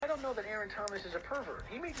don't know that Aaron Thomas is a pervert.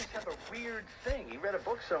 He may just have a weird thing. He read a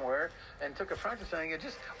book somewhere and took a practice on it.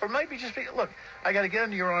 Or it might be just, look, I got to get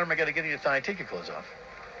under your arm. I got to get under your thigh. Take your clothes off.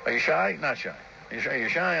 Are you shy? Not shy. You're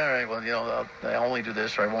shy? All right, well, I'll only do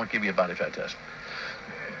this, or I won't give you a body fat test.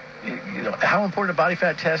 How important a body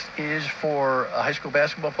fat test is for a high school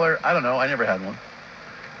basketball player? I don't know. I never had one.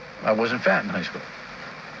 I wasn't fat in high school.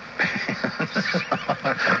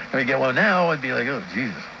 If we get one now, I'd be like, oh,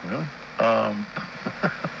 Jesus, really?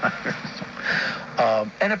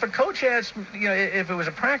 And if a coach asked, if it was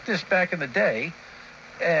a practice back in the day,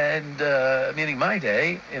 and meaning my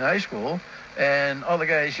day in high school, and all the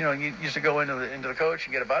guys, used to go into the coach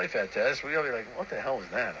and get a body fat test, we'd all be like, what the hell is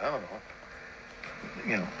that? I don't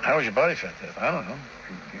know. How was your body fat test? I don't know.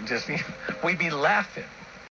 We'd be laughing.